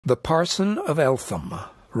The Parson of Eltham,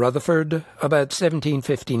 Rutherford, about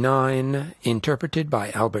 1759, interpreted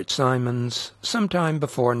by Albert Simons, sometime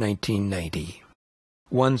before 1990.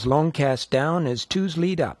 One's long cast down as twos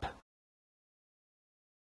lead up.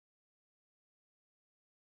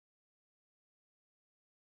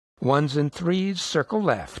 Ones and threes circle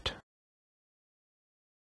left.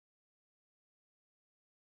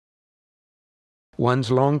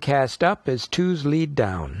 One's long cast up as twos lead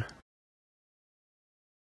down.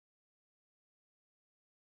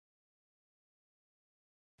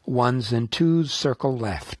 Ones and twos circle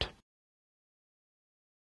left.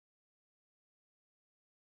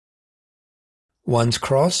 Ones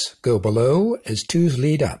cross, go below as twos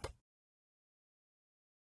lead up.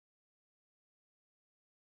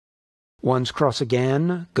 Ones cross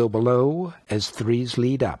again, go below as threes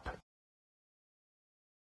lead up.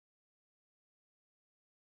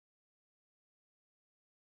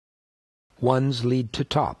 Ones lead to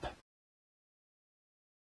top.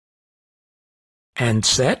 And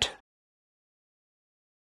set.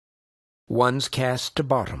 Ones cast to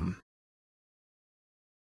bottom.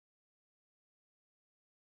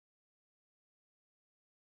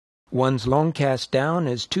 Ones long cast down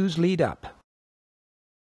as twos lead up.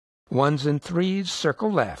 Ones and threes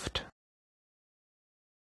circle left.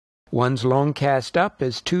 Ones long cast up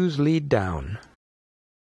as twos lead down.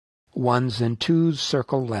 Ones and twos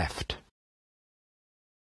circle left.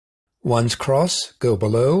 Ones cross, go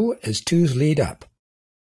below as twos lead up.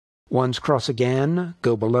 Ones cross again,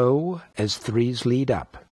 go below as threes lead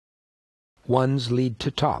up. Ones lead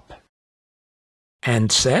to top. And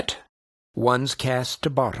set. Ones cast to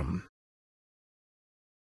bottom.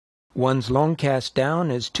 Ones long cast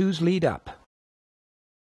down as twos lead up.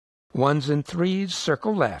 Ones and threes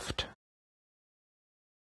circle left.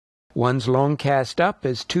 Ones long cast up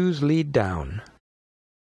as twos lead down.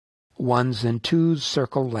 Ones and twos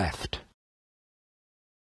circle left.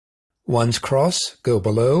 Ones cross, go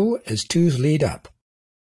below as twos lead up.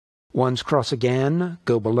 Ones cross again,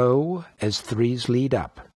 go below as threes lead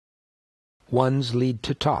up. Ones lead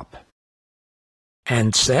to top.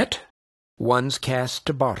 And set. Ones cast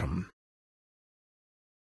to bottom.